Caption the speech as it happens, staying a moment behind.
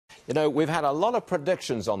You know, we've had a lot of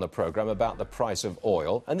predictions on the programme about the price of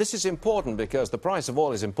oil, and this is important because the price of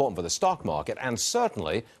oil is important for the stock market and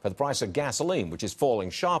certainly for the price of gasoline, which is falling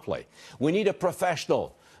sharply. We need a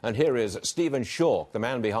professional, and here is Stephen Schork, the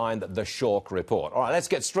man behind the Schork Report. All right, let's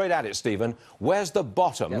get straight at it, Stephen. Where's the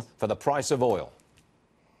bottom for the price of oil?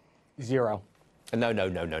 Zero. No. You know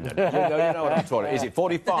what I'm talking about. Is it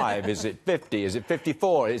 45? Is it 50? Is it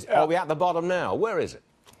 54? Are we at the bottom now? Where is it?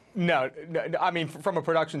 No, I mean, from a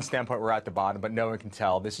production standpoint, we're at the bottom, but no one can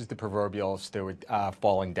tell. This is the proverbial, Stuart,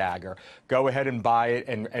 falling dagger. Go ahead and buy it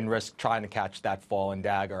and risk trying to catch that falling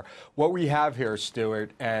dagger. What we have here,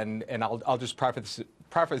 Stuart, and I'll just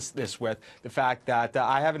preface this with the fact that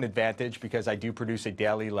I have an advantage because I do produce a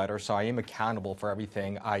daily letter, so I am accountable for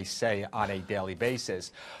everything I say on a daily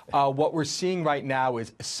basis. What we're seeing right now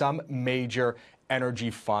is some major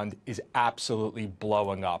energy fund is absolutely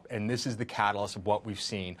blowing up, and this is the catalyst of what we've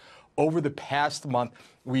seen. Over the past month,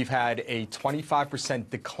 we've had a 25%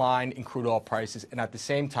 decline in crude oil prices and at the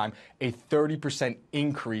same time a 30%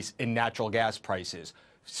 increase in natural gas prices.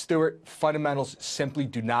 Stuart, fundamentals simply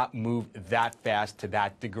do not move that fast to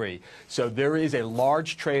that degree. So there is a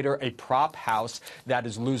large trader, a prop house, that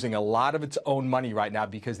is losing a lot of its own money right now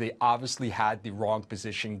because they obviously had the wrong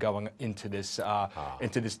position going into this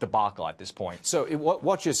debacle at this point. So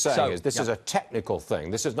what you're saying is this is a technical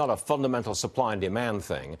thing. This is not a fundamental supply and demand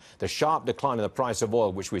thing. The sharp decline in the price of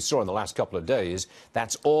oil, which we saw in the last couple of days,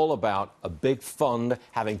 that's all about a big fund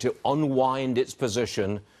having to unwind its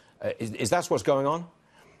position. Is that what's going on?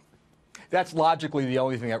 That's logically the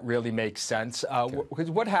only thing that really makes sense. Because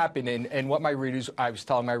what happened, and what I was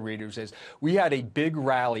telling my readers is, we had a big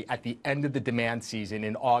rally at the end of the demand season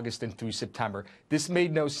in August and through September. This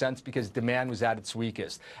made no sense because demand was at its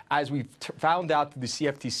weakest. As we found out through the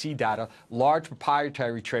CFTC data, large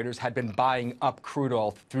proprietary traders had been buying up crude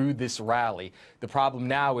oil through this rally. The problem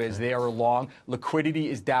now is they are long. Liquidity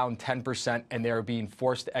is down 10%, and they are being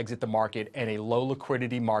forced to exit the market in a low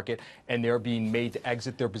liquidity market, and they're being made to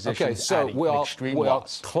exit their positions. Okay, so we are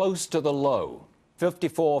close to the low.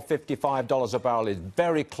 $54, $55 a barrel is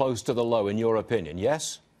very close to the low, in your opinion,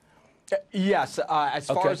 yes? Yes. As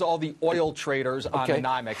far as all the oil traders on the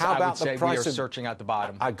NYMEX, I would say we are searching at the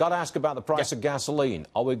bottom. I've got to ask about the price of gasoline.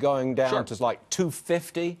 Are we going down to like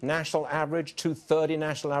 $2.50 national average, $2.30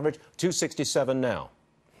 national average, $2.67 now?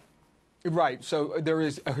 Right. So there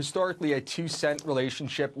is historically a 2-cent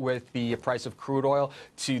relationship with the price of crude oil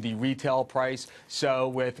to the retail price. So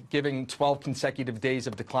with giving 12 consecutive days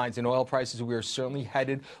of declines in oil prices, we are certainly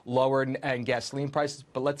headed lower in gasoline prices.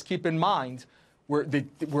 But let's keep in mind, we're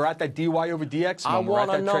at that DY over DX moment. We're at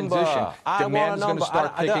that transition. Demand is going to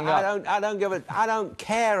start picking up. I don't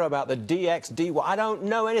care about the DX, DY. I don't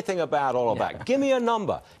know anything about all of that. Give me a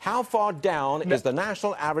number. How far down is the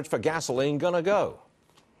national average for gasoline going to go?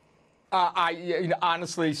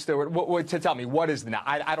 Honestly, Stuart, tell me, what is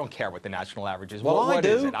I don't care what the national average is. Well, what do.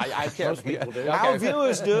 Is it? I care. Most people do. Our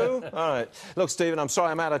viewers do. All right. Look, Stephen, I'm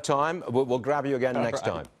sorry I'm out of time. We'll grab you again next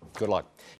time. Good luck.